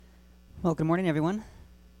Well, good morning, everyone.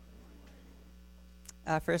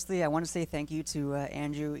 Firstly, I want to say thank you to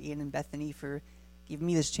Andrew, Ian, and Bethany for giving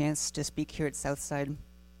me this chance to speak here at Southside.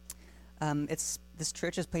 This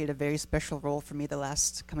church has played a very special role for me the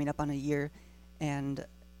last coming up on a year, and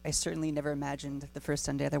I certainly never imagined the first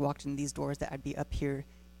Sunday that I walked in these doors that I'd be up here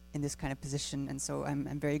in this kind of position, and so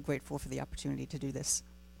I'm very grateful for the opportunity to do this.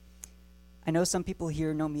 I know some people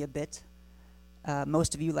here know me a bit.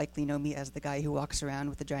 Most of you likely know me as the guy who walks around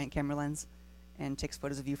with the giant camera lens and takes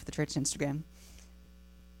photos of you for the church Instagram.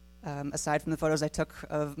 Aside from the photos I took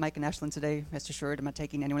of Mike and Ashlyn today, rest assured I'm not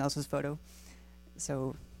taking anyone else's photo,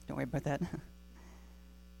 so don't worry about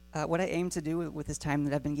that. What I aim to do with this time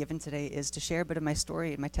that I've been given today is to share a bit of my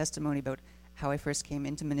story and my testimony about how I first came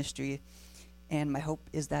into ministry, and my hope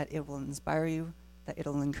is that it will inspire you, that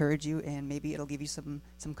it'll encourage you, and maybe it'll give you some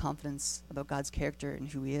confidence about God's character and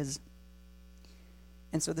who He is.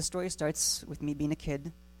 And so the story starts with me being a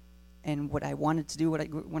kid and what I wanted to do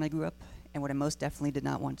when I grew up and what I most definitely did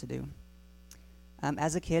not want to do.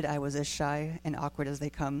 As a kid, I was as shy and awkward as they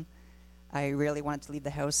come. I rarely wanted to leave the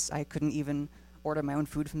house. I couldn't even order my own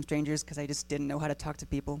food from strangers because I just didn't know how to talk to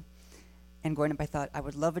people. And growing up, I thought I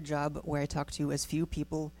would love a job where I talk to as few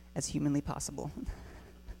people as humanly possible.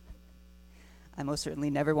 I most certainly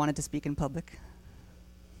never wanted to speak in public,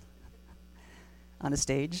 on a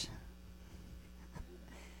stage,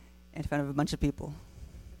 in front of a bunch of people.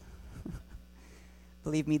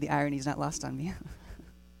 Believe me, the irony is not lost on me.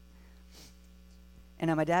 And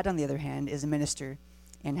now my dad, on the other hand, is a minister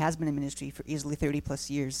and has been in ministry for easily 30 plus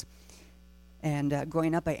years. And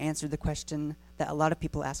growing up, I answered the question that a lot of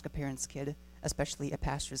people ask a parent's kid, especially a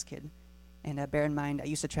pastor's kid. And bear in mind, I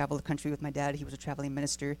used to travel the country with my dad. He was a traveling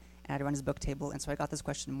minister, and I'd run his book table. And so I got this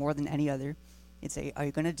question more than any other. It'd say, are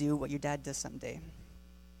you going to do what your dad does someday?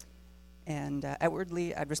 And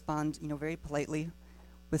outwardly, I'd respond, very politely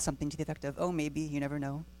with something to the effect of, oh, maybe, you never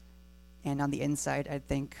know. And on the inside, I'd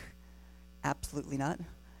think, absolutely not.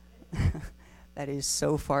 That is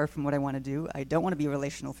so far from what I want to do. I don't want to be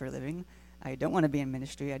relational for a living. I don't want to be in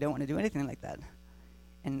ministry. I don't want to do anything like that.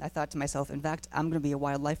 And I thought to myself, in fact, I'm going to be a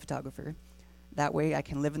wildlife photographer. That way I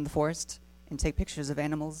can live in the forest and take pictures of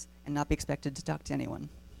animals and not be expected to talk to anyone.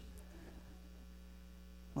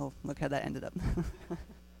 Well, look how that ended up.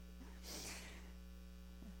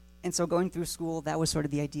 And so going through school, that was sort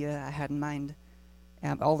of the idea I had in mind.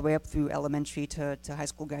 All the way up through elementary to high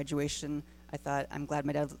school graduation, I thought, I'm glad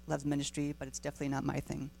my dad loves ministry, but it's definitely not my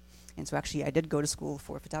thing. And so actually, I did go to school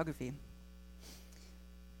for photography,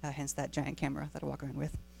 hence that giant camera that I walk around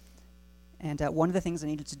with. And one of the things I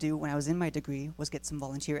needed to do when I was in my degree was get some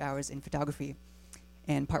volunteer hours in photography.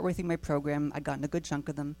 And partway through my program, I'd gotten a good chunk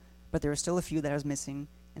of them, but there were still a few that I was missing,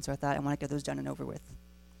 and so I thought I want to get those done and over with.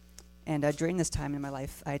 And during this time in my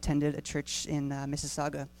life, I attended a church in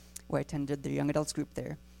Mississauga, where I attended the young adults group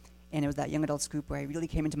there. And it was that young adults group where I really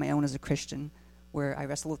came into my own as a Christian, where I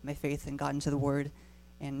wrestled with my faith and got into the Word,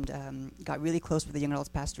 and got really close with the young adults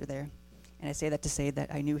pastor there. And I say that to say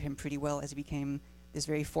that I knew him pretty well as he became this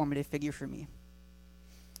very formative figure for me.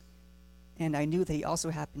 And I knew that he also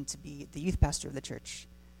happened to be the youth pastor of the church.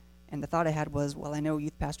 And the thought I had was, well, I know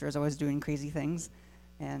youth pastor is always doing crazy things,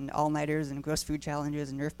 and all-nighters and gross food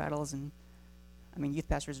challenges and Nerf battles, and youth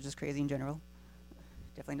pastors are just crazy in general.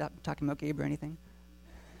 Definitely not talking about Gabe or anything.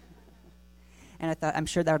 And I thought, I'm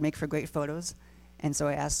sure that would make for great photos. And so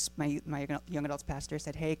I asked my young adults pastor,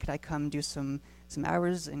 said, hey, could I come do some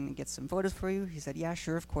hours and get some photos for you? He said, yeah,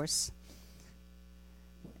 sure, of course.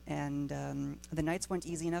 And the nights went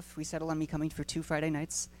easy enough. We settled on me coming for 2 Friday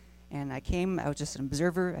nights. And I came, I was just an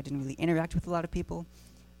observer. I didn't really interact with a lot of people.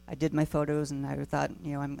 I did my photos, and I thought,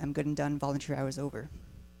 I'm good and done, volunteer hours over.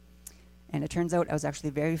 And it turns out I was actually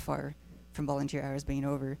very far from volunteer hours being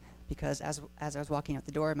over, because as I was walking out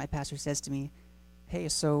the door, my pastor says to me, hey,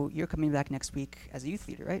 so you're coming back next week as a youth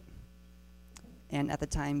leader, right? And at the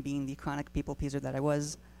time, being the chronic people pleaser that I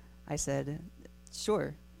was, I said,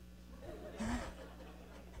 sure.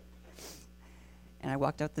 And I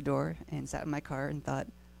walked out the door and sat in my car and thought,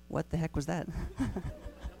 what the heck was that?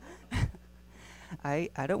 I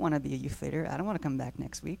don't want to be a youth leader. I don't want to come back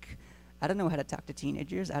next week. I don't know how to talk to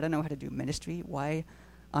teenagers. I don't know how to do ministry. Why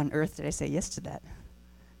on earth did I say yes to that?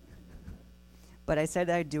 But I said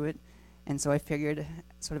I'd do it, and so I figured,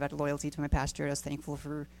 sort of out of loyalty to my pastor, I was thankful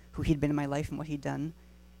for who he'd been in my life and what he'd done.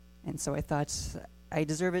 And so I thought I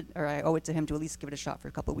deserve it, or I owe it to him to at least give it a shot for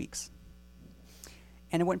a couple of weeks.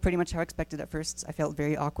 And it went pretty much how I expected at first. I felt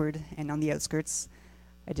very awkward and on the outskirts.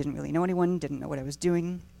 I didn't really know anyone, didn't know what I was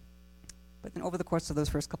doing. But then over the course of those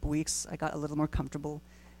first couple weeks, I got a little more comfortable.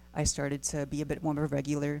 I started to be a bit more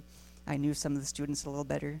regular. I knew some of the students a little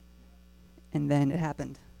better. And then it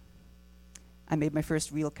happened. I made my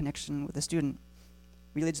first real connection with a student,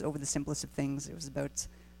 really just over the simplest of things. It was about,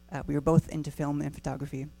 we were both into film and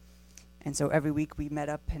photography. And so every week we met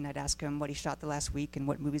up and I'd ask him what he shot the last week and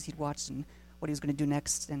what movies he'd watched and what he was going to do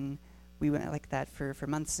next. And we went like that for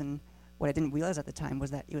months. And what I didn't realize at the time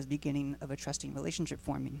was that it was the beginning of a trusting relationship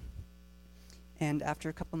forming. And after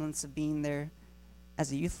a couple months of being there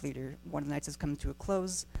as a youth leader, one of the nights has come to a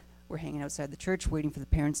close. We're hanging outside the church waiting for the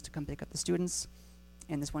parents to come pick up the students.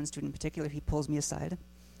 And this one student in particular, he pulls me aside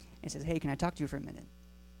and says, "Hey, can I talk to you for a minute?"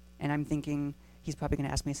 And I'm thinking he's probably going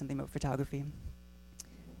to ask me something about photography.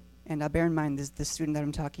 And bear in mind, this student that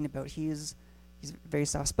I'm talking about, he's very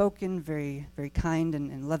soft-spoken, very very kind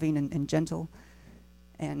and loving and gentle.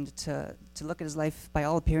 And to look at his life, by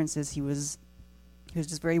all appearances, he was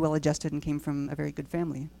just very well adjusted and came from a very good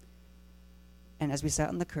family. And as we sat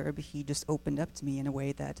on the curb, he just opened up to me in a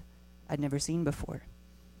way that I'd never seen before.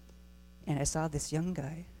 And I saw this young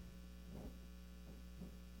guy,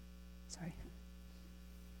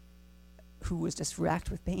 who was just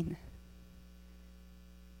racked with pain.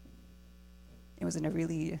 It was in a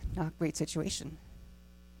really not great situation.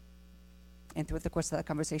 And throughout the course of that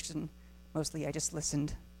conversation, mostly I just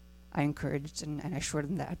listened, I encouraged, and I assured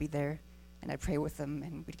them that I'd be there, and I'd pray with them,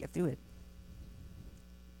 and we'd get through it.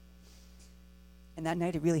 And that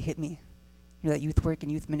night it really hit me. You know, that youth work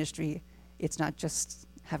and youth ministry, it's not just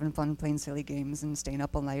having fun playing silly games and staying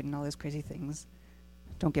up all night and all those crazy things.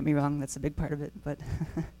 Don't get me wrong, that's a big part of it, but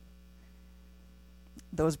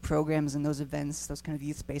those programs and those events, those kind of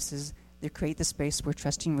youth spaces, they create the space where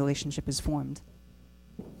trusting relationship is formed.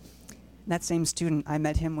 That same student, I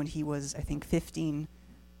met him when he was, I think, 15,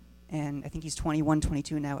 and I think he's 21,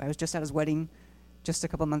 22 now. I was just at his wedding just a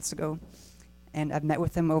couple months ago, and I've met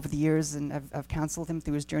with him over the years, and I've counseled him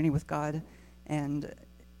through his journey with God, and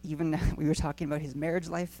even we were talking about his marriage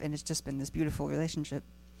life, and it's just been this beautiful relationship.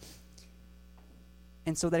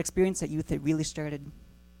 And so that experience at youth, it really started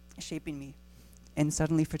shaping me, and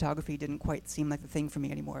suddenly photography didn't quite seem like the thing for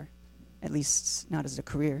me anymore, at least not as a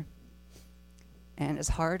career. And as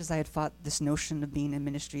hard as I had fought this notion of being in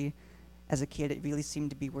ministry as a kid, it really seemed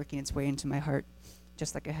to be working its way into my heart,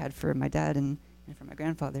 just like I had for my dad and for my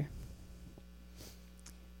grandfather.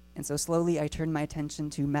 And so slowly I turned my attention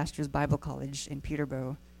to Master's Bible College in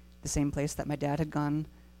Peterborough, the same place that my dad had gone,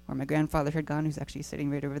 or my grandfather had gone, who's actually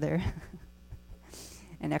sitting right over there,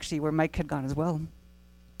 and actually where Mike had gone as well.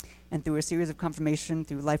 And through a series of confirmation,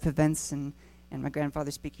 through life events, and my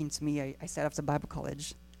grandfather speaking to me, I set off to Bible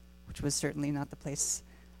college, which was certainly not the place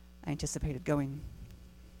I anticipated going.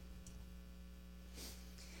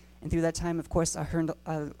 And through that time, of course, I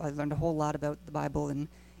learned a whole lot about the Bible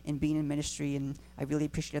and being in ministry, and I really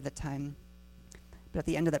appreciated that time. But at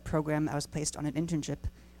the end of that program, I was placed on an internship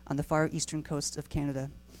on the far eastern coast of Canada.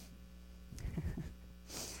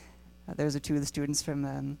 Those are two of the students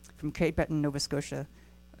from Cape Breton, Nova Scotia,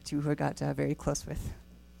 two who I got very close with.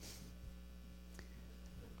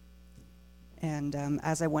 And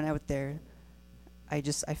as I went out there, I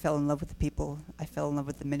fell in love with the people. I fell in love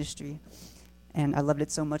with the ministry. And I loved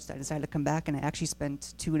it so much that I decided to come back, and I actually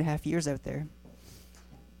spent 2.5 years out there.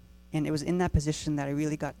 And it was in that position that I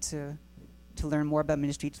really got to learn more about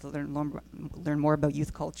ministry, to learn more about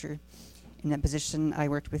youth culture. In that position, I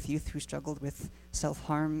worked with youth who struggled with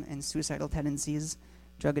self-harm and suicidal tendencies,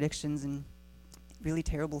 drug addictions, and really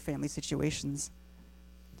terrible family situations.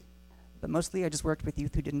 But mostly I just worked with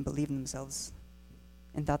youth who didn't believe in themselves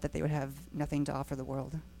and thought that they would have nothing to offer the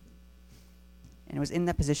world. And it was in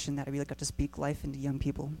that position that I really got to speak life into young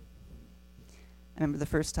people. I remember the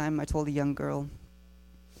first time I told a young girl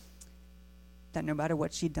that no matter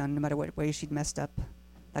what she'd done, no matter what way she'd messed up,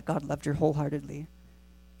 that God loved her wholeheartedly,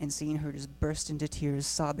 and seeing her just burst into tears,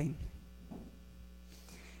 sobbing.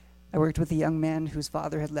 I worked with a young man whose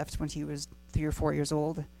father had left when he was 3 or 4 years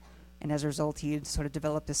old, and as a result, he had sort of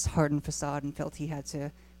developed this hardened facade and felt he had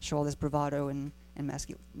to show all this bravado and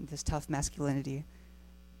this tough masculinity.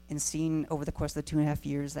 And seeing over the course of the 2.5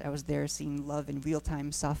 years that I was there, seeing love in real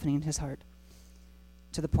time softening his heart,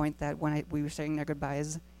 to the point that when we were saying our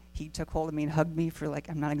goodbyes, he took hold of me and hugged me for, like,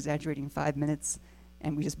 I'm not exaggerating, 5 minutes,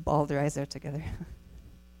 and we just bawled our eyes out together.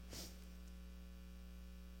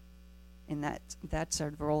 And that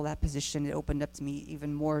sort of role, that position, it opened up to me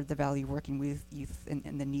even more the value of working with youth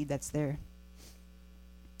and the need that's there.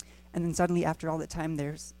 And then suddenly, after all that time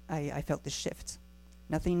there, I felt this shift.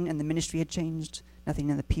 Nothing in the ministry had changed, nothing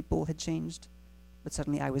in the people had changed, but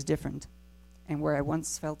suddenly I was different. And where I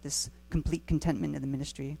once felt this complete contentment in the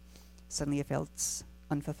ministry, suddenly I felt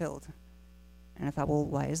unfulfilled. And I thought, well,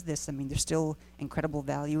 why is this? I mean, there's still incredible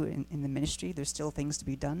value in the ministry. There's still things to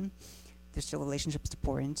be done. There's still relationships to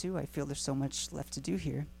pour into. I feel there's so much left to do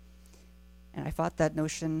here. And I fought that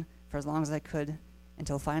notion for as long as I could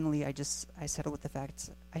until finally I settled with the fact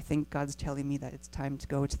I think God's telling me that it's time to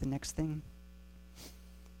go to the next thing.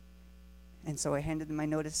 And so I handed in my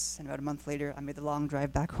notice, and about a month later, I made the long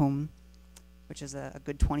drive back home, which is a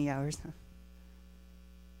good 20 hours.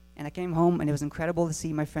 And I came home, and it was incredible to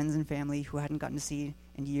see my friends and family who I hadn't gotten to see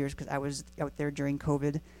in years because I was out there during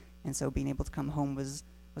COVID, and so being able to come home was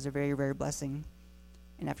a very rare blessing.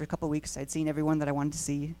 And after a couple of weeks, I'd seen everyone that I wanted to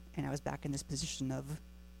see, and I was back in this position of,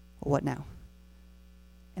 well, what now?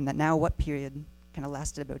 And that now what period kind of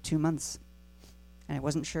lasted about 2 months. And I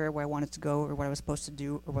wasn't sure where I wanted to go or what I was supposed to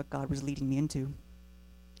do or what God was leading me into.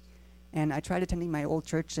 And I tried attending my old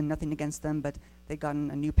church, and nothing against them, but they'd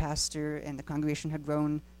gotten a new pastor, and the congregation had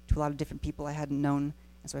grown to a lot of different people I hadn't known.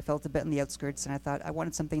 And so I felt a bit on the outskirts, and I thought I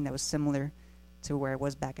wanted something that was similar to where I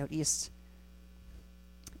was back out east.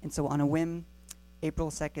 And so on a whim, April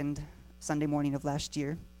 2nd, Sunday morning of last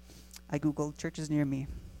year, I Googled churches near me.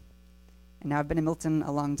 And now I've been in Milton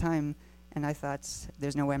a long time, and I thought,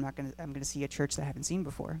 there's no way I'm going to see a church that I haven't seen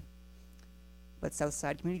before. But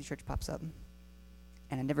Southside Community Church pops up.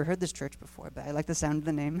 And I never heard this church before, but I like the sound of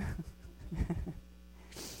the name.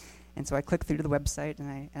 And so I clicked through to the website,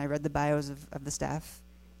 and I read the bios of the staff.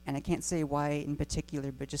 And I can't say why in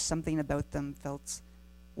particular, but just something about them felt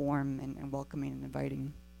warm and welcoming and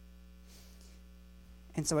inviting.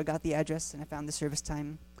 And so I got the address, and I found the service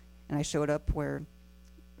time, and I showed up where,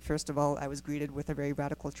 first of all, I was greeted with a very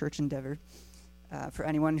radical church endeavor. For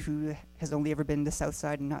anyone who has only ever been to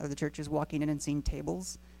Southside and not other churches, walking in and seeing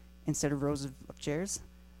tables instead of rows of chairs,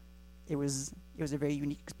 it was a very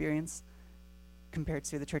unique experience compared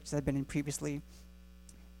to the churches I've been in previously,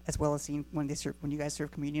 as well as seeing when you guys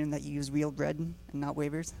serve communion that you use real bread and not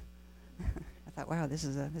wafers. I thought, wow, this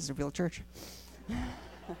is a real church.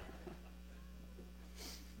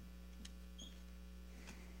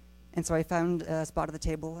 And so I found a spot at the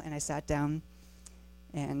table, and I sat down,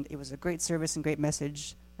 and it was a great service and great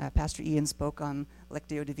message. Pastor Ian spoke on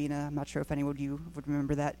Lectio Divina. I'm not sure if anyone of you would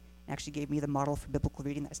remember that. He actually gave me the model for biblical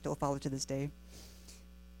reading that I still follow to this day.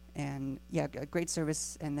 And yeah, a great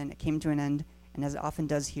service, and then it came to an end, and as it often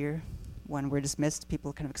does here, when we're dismissed,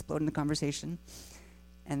 people kind of explode in the conversation.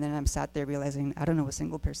 And then I'm sat there realizing I don't know a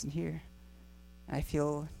single person here. And I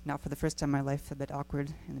feel, not for the first time in my life, a bit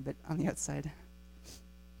awkward and a bit on the outside.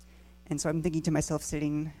 And so I'm thinking to myself,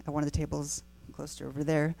 sitting at one of the tables close to over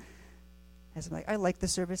there, as I'm like, I like the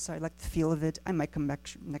service, I like the feel of it. I might come back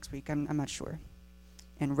next week, I'm not sure.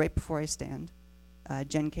 And right before I stand,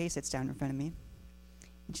 Jen Kay sits down in front of me,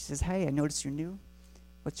 and she says, hey, I noticed you're new.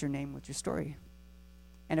 What's your name? What's your story?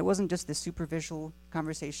 And it wasn't just this superficial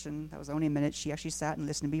conversation that was only a minute. She actually sat and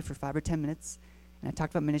listened to me for 5 or 10 minutes, and I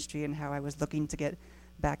talked about ministry and how I was looking to get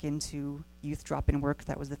back into youth drop-in work.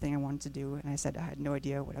 That was the thing I wanted to do. And I said I had no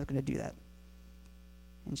idea what I was going to do that.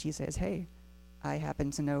 And she says, hey, I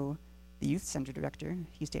happen to know the youth center director.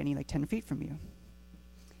 He's standing like 10 feet from you.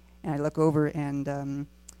 And I look over, and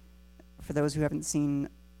for those who haven't seen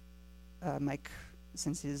Mike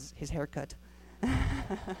since his haircut,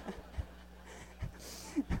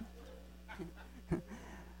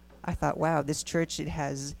 I thought, wow, this church, it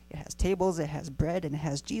has tables, it has bread, and it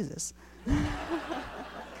has Jesus.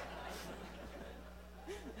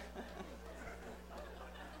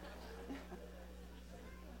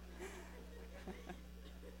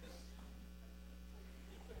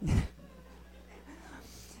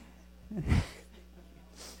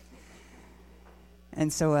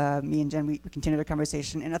 And so me and Jen, we continued our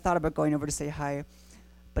conversation, and I thought about going over to say hi,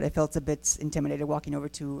 but I felt a bit intimidated walking over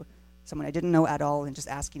to someone I didn't know at all and just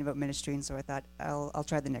asking about ministry, and so I thought, I'll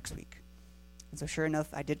try the next week. And so sure enough,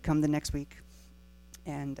 I did come the next week,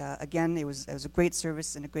 and again, it was a great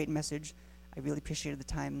service and a great message. I really appreciated the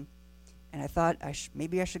time, and I thought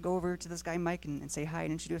maybe I should go over to this guy Mike and say hi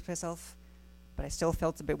and introduce myself, but I still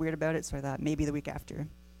felt a bit weird about it, so I thought maybe the week after.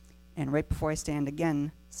 And right before I stand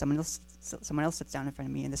again, someone else sits down in front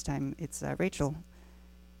of me, and this time it's Rachel.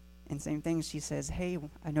 And same thing, she says, hey,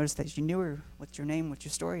 I noticed that you knew her. What's your name? What's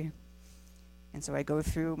your story? And so I go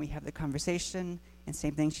through, and we have the conversation, and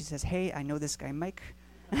same thing, she says, hey, I know this guy Mike.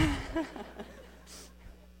 And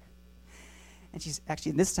she's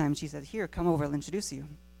actually, this time, she said, here, come over, I'll introduce you.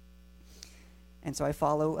 And so I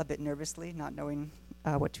follow a bit nervously, not knowing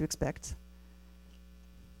what to expect.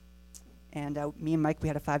 And me and Mike, we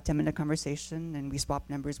had a 5-10 minute conversation, and we swapped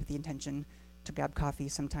numbers with the intention to grab coffee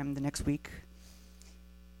sometime the next week.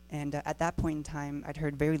 And at that point in time, I'd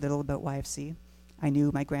heard very little about YFC. I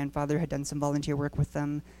knew my grandfather had done some volunteer work with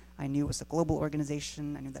them. I knew it was a global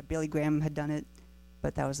organization. I knew that Billy Graham had done it,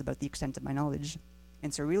 but that was about the extent of my knowledge.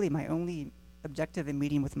 And so really my only objective in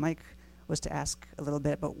meeting with Mike was to ask a little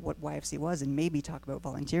bit about what YFC was and maybe talk about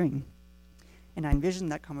volunteering. And I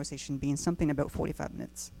envisioned that conversation being something about 45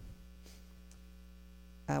 minutes.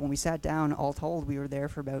 When we sat down, all told, we were there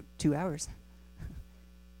for about 2 hours.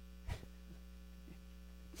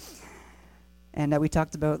 And we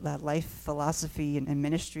talked about life, philosophy, and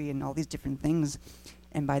ministry, and all these different things.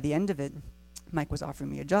 And by the end of it, Mike was offering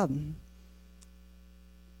me a job.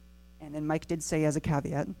 And then Mike did say as a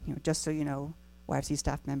caveat, just so you know, YFC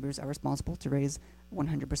staff members are responsible to raise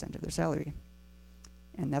 100% of their salary.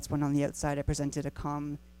 And that's when on the outside I presented a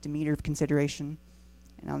calm demeanor of consideration.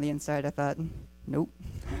 And on the inside I thought, nope.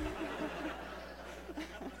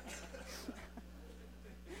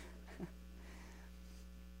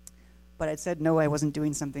 But I'd said no, I wasn't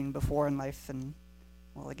doing something before in life, and,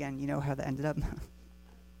 well, again, you know how that ended up.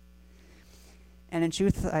 And in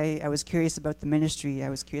truth, I was curious about the ministry. I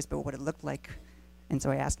was curious about what it looked like. And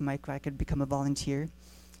so I asked Mike if I could become a volunteer,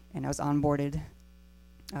 and I was onboarded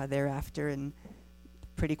thereafter, and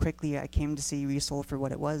pretty quickly I came to see Resoul for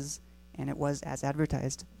what it was, and it was as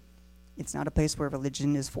advertised. It's not a place where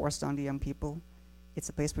religion is forced onto young people. It's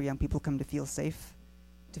a place where young people come to feel safe,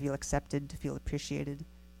 to feel accepted, to feel appreciated,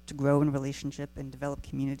 to grow in relationship and develop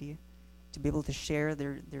community, to be able to share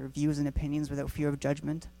their views and opinions without fear of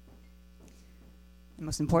judgment. And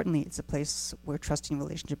most importantly, it's a place where trusting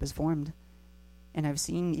relationship is formed. And I've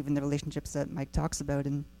seen even the relationships that Mike talks about,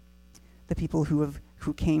 and the people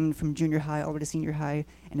who came from junior high over to senior high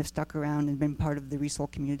and have stuck around and been part of the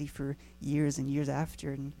Resoul community for years and years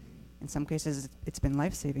after. And in some cases, it's been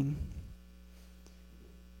life-saving.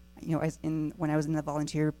 When I was in the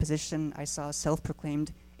volunteer position, I saw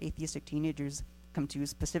self-proclaimed atheistic teenagers come to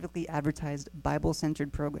specifically advertised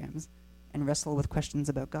Bible-centered programs and wrestle with questions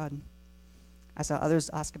about God. I saw others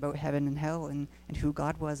ask about heaven and hell and who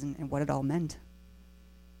God was and what it all meant.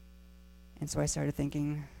 And so I started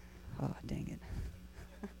thinking, oh, dang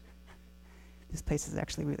it. This place is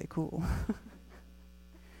actually really cool.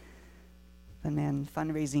 But man,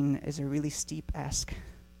 fundraising is a really steep ask.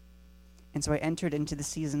 And so I entered into the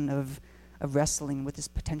season of wrestling with this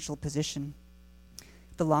potential position.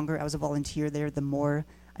 The longer I was a volunteer there, the more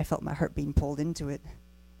I felt my heart being pulled into it.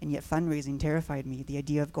 And yet fundraising terrified me, the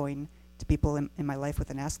idea of going to people in my life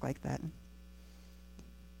with an ask like that.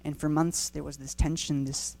 And for months, there was this tension,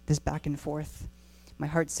 this back and forth. My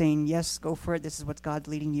heart saying, yes, go for it, this is what God's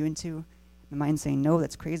leading you into. My mind saying, no,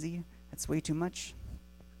 that's crazy, that's way too much.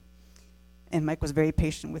 And Mike was very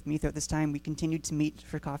patient with me throughout this time. We continued to meet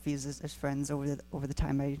for coffees as friends over the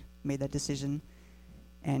time I made that decision.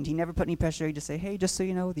 And he never put any pressure. He just say, hey, just so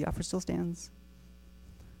you know, the offer still stands.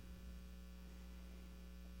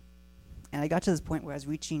 And I got to this point where I was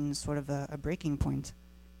reaching sort of a breaking point.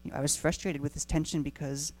 I was frustrated with this tension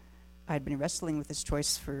because I had been wrestling with this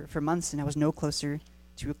choice for months, and I was no closer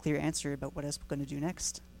to a clear answer about what I was going to do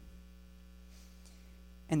next.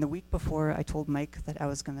 And the week before I told Mike that I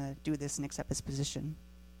was going to do this and accept this position,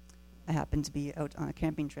 I happened to be out on a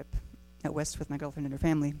camping trip out west with my girlfriend and her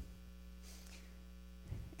family.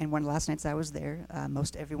 And one of the last nights I was there,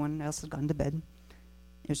 most everyone else had gone to bed.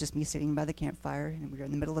 It was just me sitting by the campfire, and we were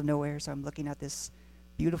in the middle of nowhere, so I'm looking at this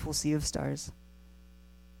beautiful sea of stars.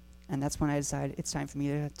 And that's when I decided it's time for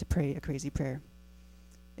me to pray a crazy prayer.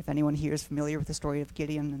 If anyone here is familiar with the story of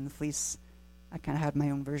Gideon and the fleece, I kind of had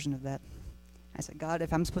my own version of that. I said, God,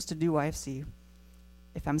 if I'm supposed to do YFC,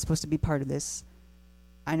 if I'm supposed to be part of this,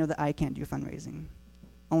 I know that I can't do fundraising.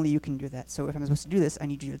 Only you can do that. So if I'm supposed to do this, I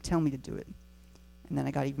need you to tell me to do it. And then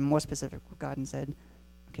I got even more specific with God and said,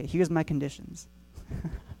 okay, here's my conditions.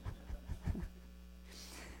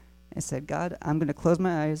 I said, God, I'm going to close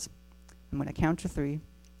my eyes. I'm going to count to 3.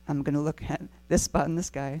 I'm going to look at this spot in the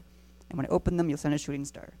sky. And when I open them, you'll send a shooting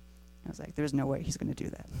star. I was like, there's no way he's going to do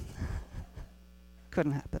that.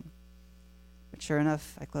 Couldn't happen. But sure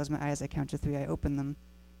enough, I close my eyes, I count to 3, I open them,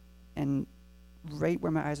 and right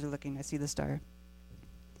where my eyes are looking, I see the star.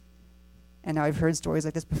 And now I've heard stories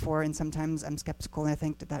like this before, and sometimes I'm skeptical, and I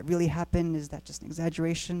think, did that really happen? Is that just an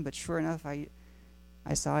exaggeration? But sure enough, I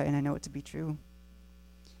saw it, and I know it to be true.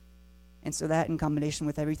 And so that, in combination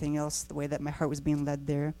with everything else, the way that my heart was being led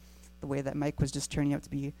there, the way that Mike was just turning out to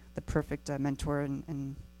be the perfect mentor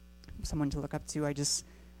and someone to look up to,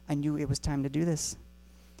 I knew it was time to do this.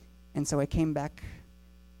 And so I came back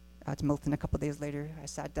to Milton a couple days later. I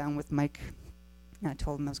sat down with Mike, and I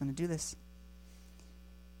told him I was going to do this.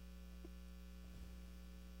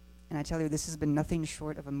 And I tell you, this has been nothing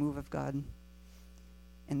short of a move of God.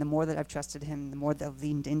 And the more that I've trusted him, the more that I've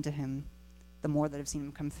leaned into him, the more that I've seen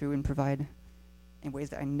him come through and provide in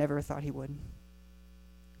ways that I never thought he would.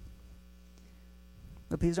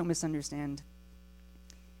 But please don't misunderstand.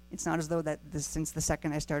 It's not as though that since the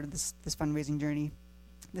second I started this fundraising journey,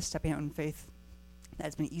 this stepping out in faith, that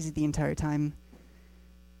it's been easy the entire time.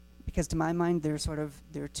 Because to my mind, there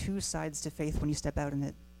are two sides to faith when you step out in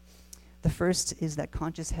it. The first is that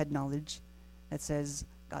conscious head knowledge that says,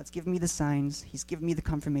 God's given me the signs, he's given me the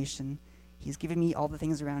confirmation, he's given me all the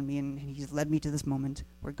things around me, and he's led me to this moment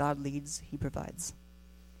where God leads, he provides.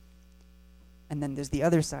 And then there's the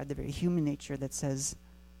other side, the very human nature that says,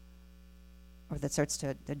 or that starts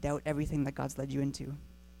to doubt everything that God's led you into.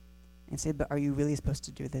 And say, but are you really supposed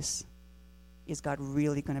to do this? Is God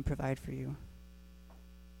really going to provide for you?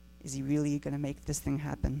 Is he really going to make this thing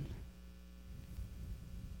happen?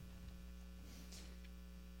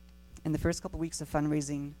 And the first couple weeks of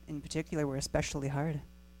fundraising in particular were especially hard.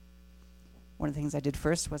 One of the things I did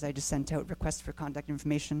first was I just sent out requests for contact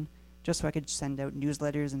information just so I could send out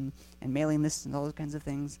newsletters and mailing lists and all those kinds of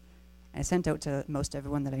things. And I sent out to most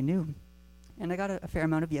everyone that I knew. And I got a fair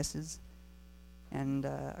amount of yeses and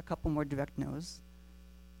a couple more direct no's.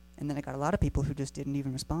 And then I got a lot of people who just didn't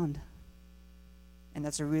even respond. And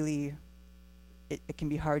that's it can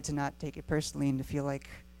be hard to not take it personally and to feel like,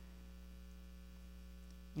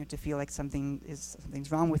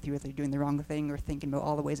 something's wrong with you, or they're doing the wrong thing, or thinking about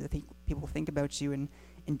all the ways that people think about you, and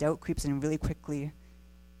doubt creeps in really quickly.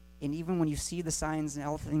 And even when you see the signs and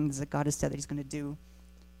all the things that God has said that he's going to do,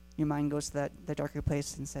 your mind goes to that darker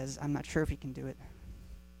place and says, I'm not sure if he can do it.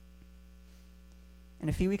 And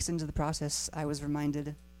a few weeks into the process, I was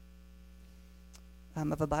reminded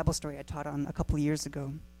of a Bible story I taught on a couple of years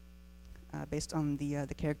ago, based on the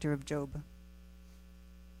character of Job.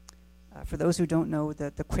 For those who don't know,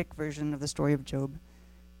 the quick version of the story of Job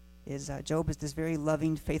is Job is this very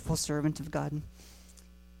loving, faithful servant of God,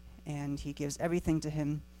 and he gives everything to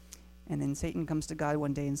him. And then Satan comes to God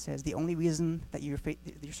one day and says, the only reason that your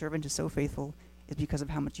servant is so faithful is because of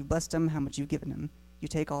how much you blessed him, how much you've given him. You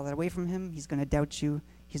take all that away from him, he's going to doubt you,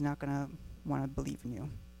 he's not going to want to believe in you.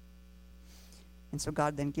 And so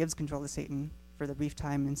God then gives control to Satan for the brief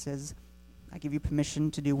time and says, I give you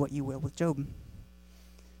permission to do what you will with Job.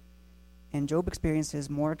 And Job experiences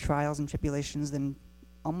more trials and tribulations than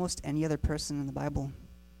almost any other person in the Bible.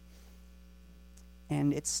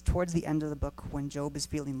 And it's towards the end of the book when Job is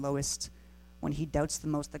feeling lowest, when he doubts the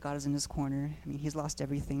most that God is in his corner. I mean, he's lost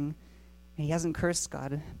everything. And he hasn't cursed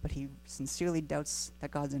God, but he sincerely doubts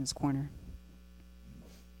that God's in his corner.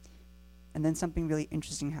 And then something really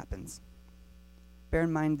interesting happens. Bear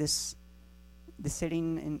in mind, the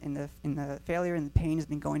sitting in the failure and the pain has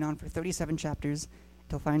been going on for 37 chapters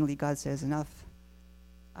until finally God says, enough.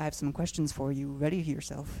 I have some questions for you. Ready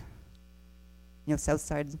yourself.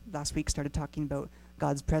 Southside last week started talking about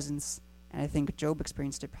God's presence, and I think Job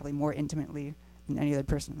experienced it probably more intimately than any other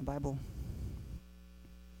person in the Bible.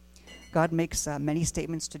 God makes many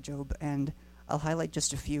statements to Job, and I'll highlight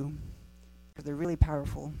just a few, because they're really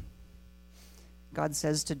powerful. God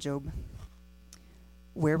says to Job,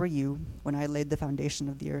 where were you when I laid the foundation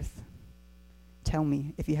of the earth? Tell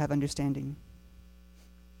me if you have understanding.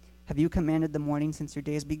 Have you commanded the morning since your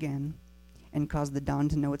days began, and caused the dawn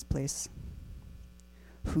to know its place?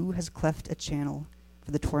 Who has cleft a channel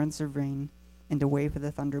for the torrents of rain, and a way for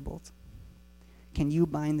the thunderbolt? Can you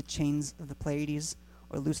bind the chains of the Pleiades,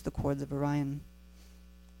 or loose the cords of Orion?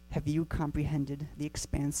 Have you comprehended the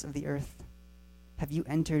expanse of the earth? Have you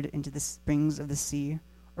entered into the springs of the sea,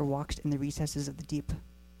 or walked in the recesses of the deep?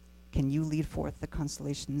 Can you lead forth the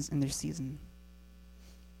constellations in their season?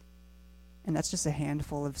 And that's just a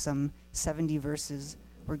handful of some 70 verses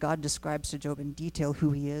where God describes to Job in detail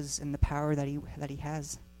who he is and the power that he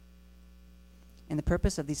has. And the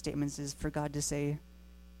purpose of these statements is for God to say,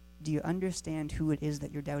 do you understand who it is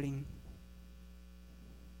that you're doubting?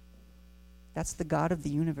 That's the God of the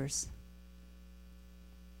universe.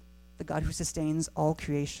 The God who sustains all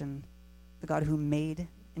creation. The God who made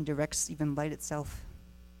and directs even light itself.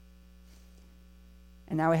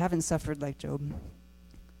 And now I haven't suffered like Job,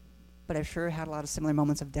 but I've sure had a lot of similar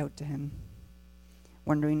moments of doubt to him,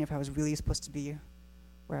 wondering if I was really supposed to be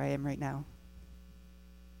where I am right now.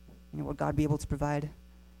 Would God be able to provide?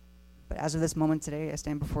 But as of this moment today, I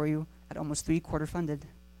stand before you at almost 3/4 funded,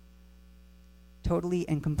 totally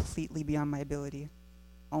and completely beyond my ability,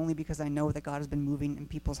 only because I know that God has been moving in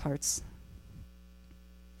people's hearts.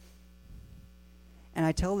 And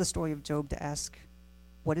I tell the story of Job to ask,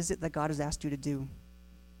 what is it that God has asked you to do?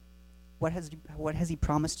 What has he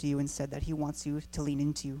promised to you and said that he wants you to lean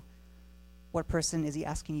into? What person is he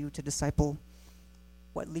asking you to disciple?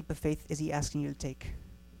 What leap of faith is he asking you to take?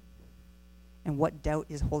 And what doubt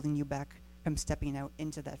is holding you back from stepping out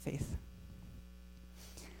into that faith?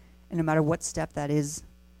 And no matter what step that is,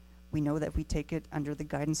 we know that if we take it under the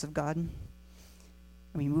guidance of God,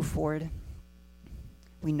 and we move forward,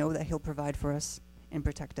 we know that he'll provide for us and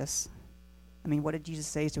protect us. I mean, what did Jesus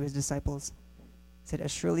say to his disciples? He said,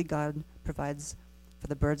 as surely God provides for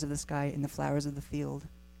the birds of the sky and the flowers of the field,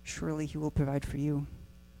 surely he will provide for you.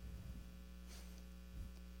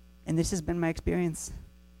 And this has been my experience.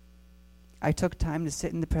 I took time to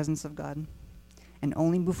sit in the presence of God and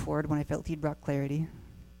only move forward when I felt he'd brought clarity.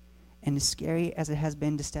 And as scary as it has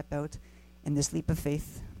been to step out in this leap of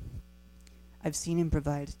faith, I've seen him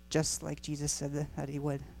provide just like Jesus said that he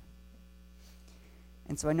would.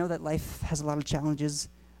 And so I know that life has a lot of challenges,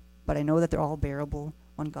 but I know that they're all bearable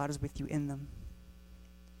when God is with you in them.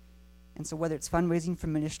 And so whether it's fundraising for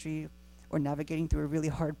ministry or navigating through a really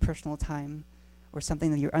hard personal time or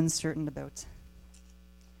something that you're uncertain about,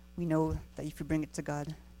 we know that if you bring it to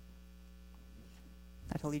God,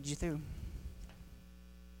 that he'll lead you through.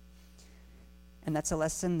 And that's a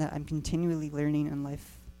lesson that I'm continually learning in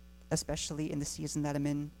life, especially in the season that I'm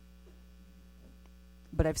in.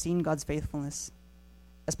 But I've seen God's faithfulness,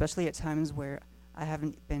 especially at times where I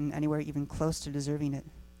haven't been anywhere even close to deserving it.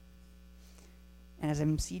 And as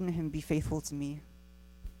I'm seeing him be faithful to me,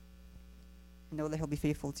 I know that he'll be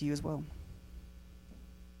faithful to you as well.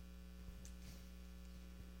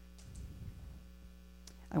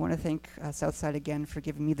 I want to thank Southside again for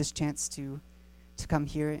giving me this chance to come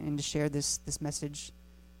here and to share this message.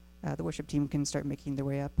 The worship team can start making their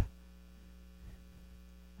way up.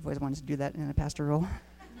 I've always wanted to do that in a pastor role.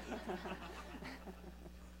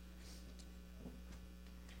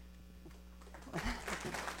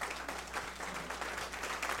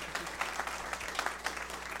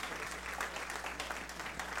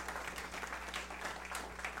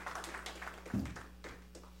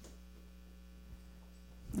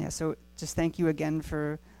 Yeah, so just thank you again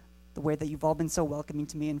for the way that you've all been so welcoming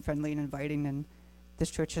to me and friendly and inviting. And this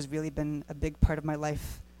church has really been a big part of my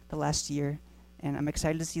life the last year. And I'm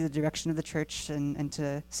excited to see the direction of the church and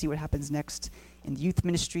to see what happens next in the youth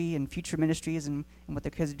ministry and future ministries and what the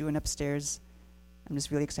kids are doing upstairs. I'm just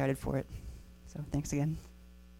really excited for it. So thanks again.